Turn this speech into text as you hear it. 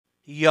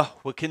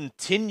Yahweh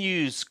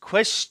continues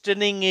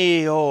questioning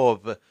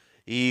Eob.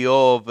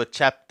 Eob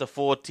chapter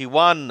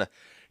 41.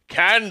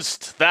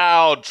 Canst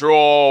thou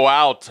draw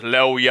out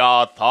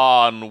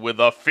Leviathan with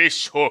a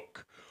fish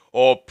hook,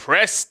 or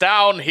press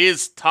down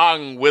his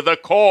tongue with a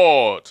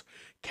cord?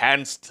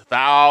 Canst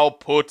thou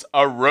put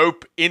a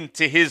rope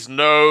into his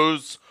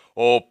nose,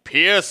 or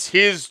pierce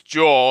his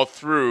jaw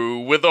through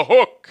with a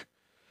hook?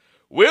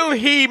 Will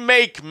he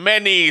make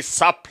many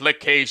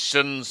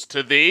supplications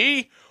to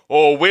thee,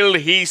 or will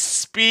he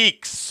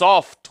speak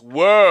soft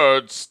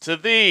words to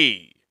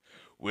thee?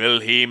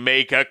 Will he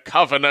make a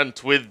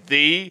covenant with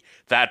thee,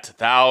 that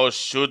thou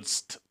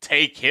shouldst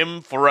take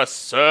him for a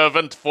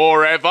servant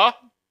forever?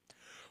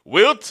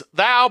 Wilt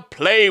thou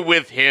play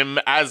with him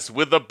as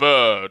with a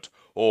bird,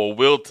 or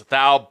wilt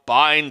thou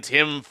bind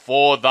him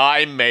for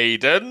thy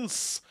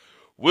maidens?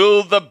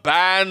 Will the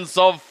bands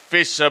of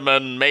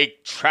fishermen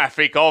make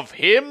traffic of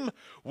him?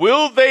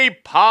 Will they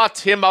part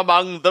him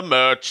among the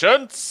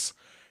merchants?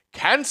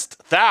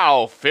 Canst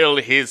thou fill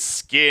his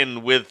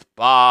skin with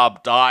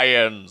barbed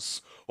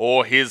irons,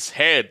 or his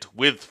head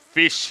with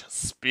fish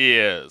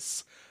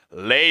spears?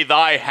 Lay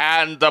thy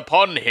hand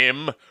upon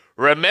him,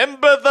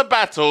 remember the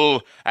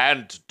battle,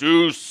 and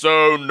do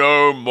so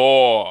no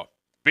more.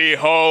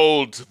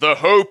 Behold, the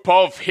hope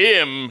of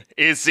him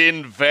is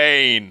in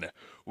vain.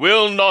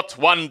 Will not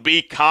one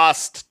be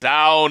cast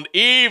down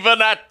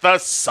even at the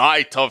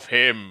sight of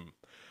him?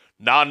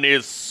 None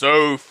is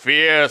so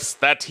fierce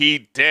that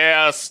he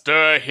dare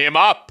stir him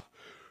up.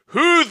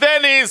 Who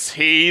then is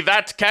he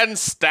that can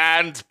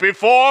stand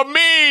before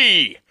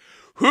me?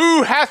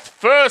 Who hath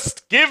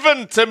first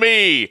given to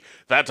me,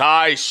 that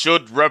I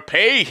should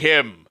repay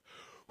him?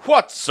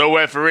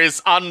 Whatsoever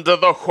is under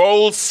the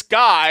whole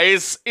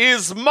skies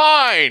is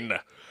mine.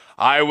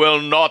 I will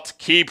not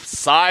keep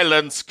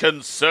silence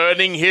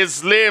concerning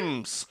his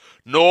limbs,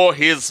 nor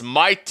his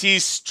mighty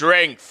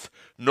strength,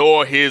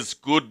 nor his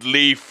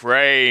goodly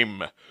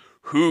frame.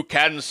 Who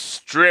can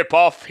strip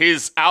off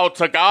his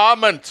outer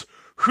garment?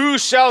 Who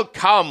shall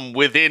come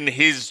within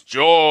his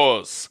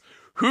jaws?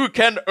 Who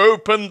can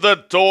open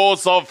the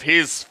doors of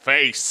his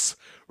face?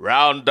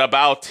 Round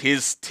about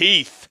his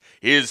teeth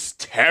is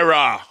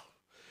terror.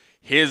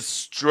 His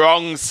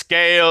strong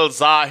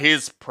scales are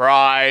his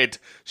pride,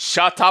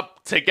 shut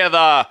up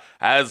together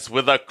as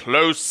with a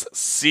close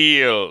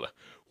seal.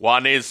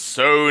 One is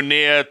so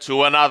near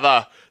to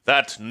another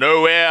that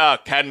no air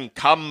can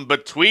come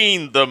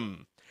between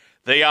them.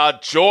 They are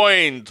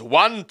joined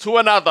one to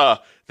another,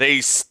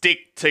 they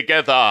stick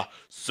together,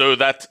 so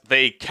that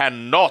they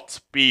cannot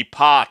be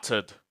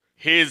parted.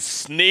 His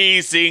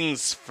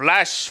sneezings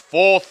flash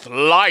forth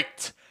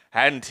light,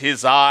 and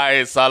his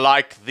eyes are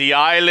like the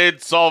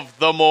eyelids of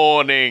the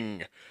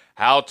morning.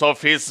 Out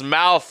of his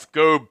mouth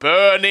go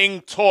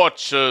burning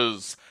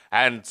torches,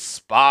 and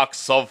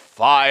sparks of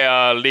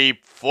fire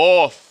leap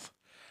forth.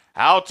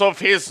 Out of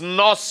his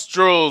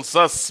nostrils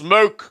a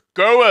smoke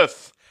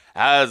goeth,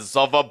 as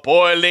of a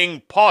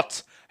boiling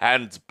pot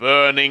and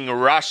burning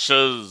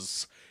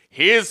rushes.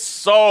 His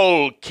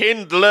soul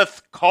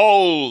kindleth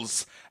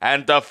coals,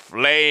 and a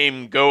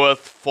flame goeth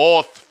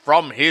forth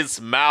from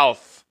his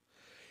mouth.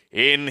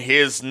 In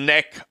his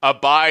neck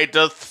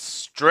abideth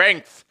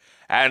strength,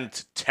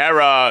 and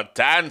terror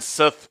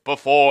danceth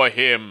before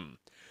him.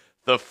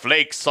 The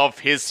flakes of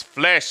his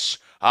flesh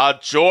are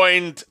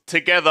joined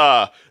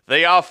together,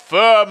 they are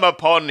firm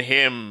upon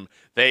him,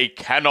 they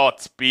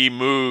cannot be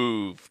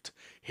moved.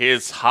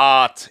 His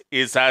heart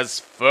is as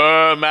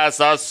firm as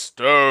a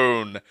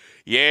stone,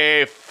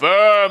 yea,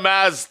 firm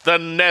as the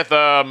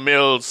nether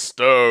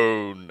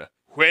millstone.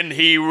 When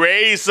he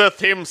raiseth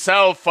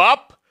himself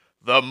up,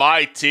 the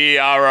mighty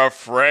are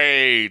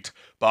afraid.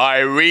 By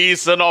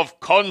reason of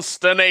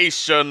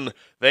consternation,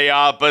 they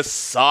are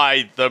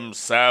beside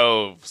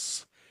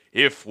themselves.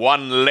 If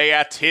one lay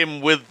at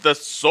him with the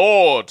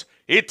sword,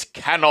 it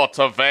cannot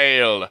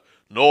avail,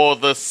 nor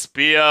the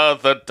spear,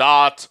 the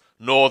dart,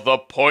 nor the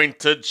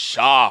pointed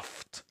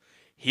shaft.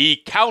 He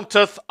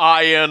counteth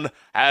iron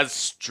as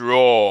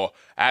straw,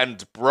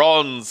 and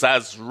bronze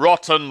as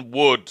rotten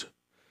wood.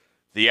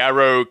 The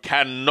arrow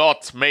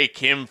cannot make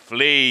him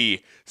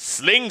flee.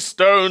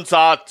 Slingstones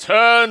are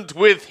turned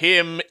with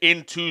him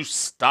into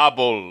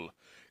stubble.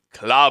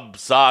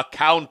 Clubs are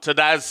counted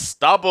as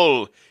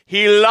stubble.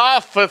 He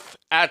laugheth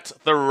at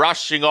the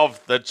rushing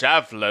of the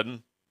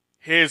javelin.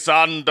 His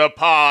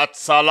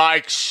underparts are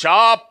like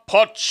sharp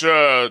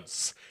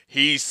potsherds.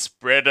 He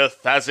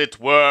spreadeth as it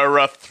were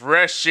a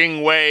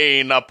threshing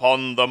wain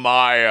upon the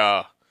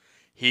mire.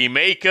 He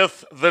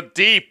maketh the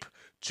deep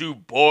to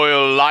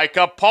boil like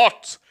a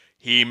pot.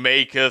 He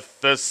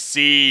maketh the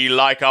sea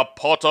like a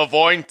pot of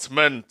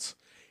ointment.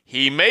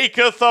 He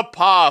maketh a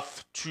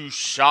path to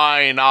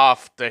shine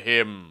after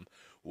him.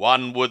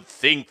 One would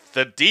think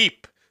the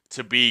deep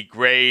to be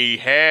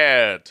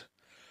grey-haired.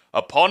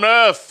 Upon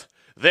earth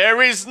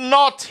there is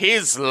not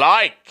his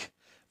like,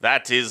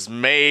 that is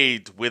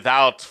made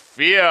without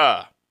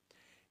fear.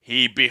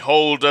 He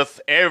beholdeth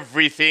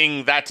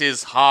everything that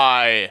is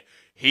high.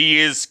 He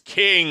is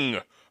king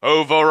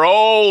over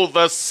all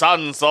the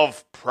sons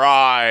of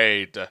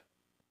pride.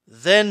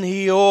 Then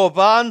Eob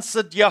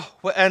answered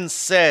Yahweh and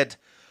said,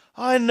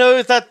 I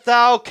know that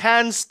thou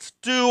canst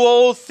do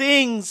all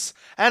things,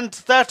 and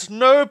that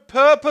no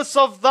purpose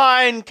of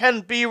thine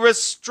can be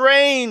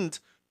restrained.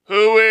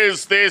 Who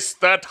is this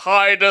that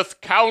hideth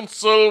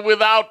counsel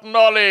without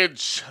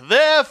knowledge?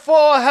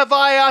 Therefore have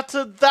I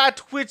uttered that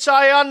which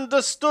I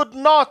understood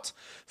not,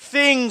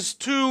 things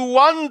too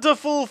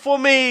wonderful for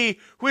me,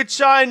 which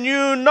I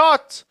knew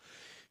not.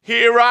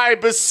 Hear, I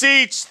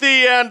beseech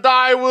thee, and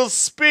I will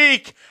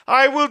speak.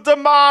 I will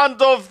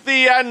demand of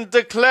thee, and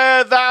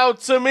declare thou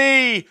to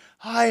me.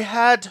 I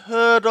had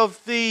heard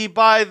of thee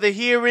by the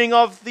hearing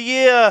of the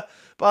ear,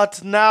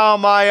 but now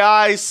my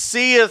eye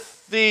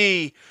seeth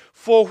thee.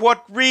 For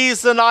what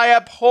reason I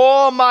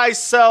abhor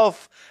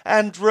myself,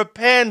 and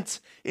repent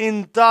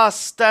in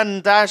dust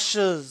and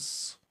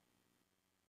ashes.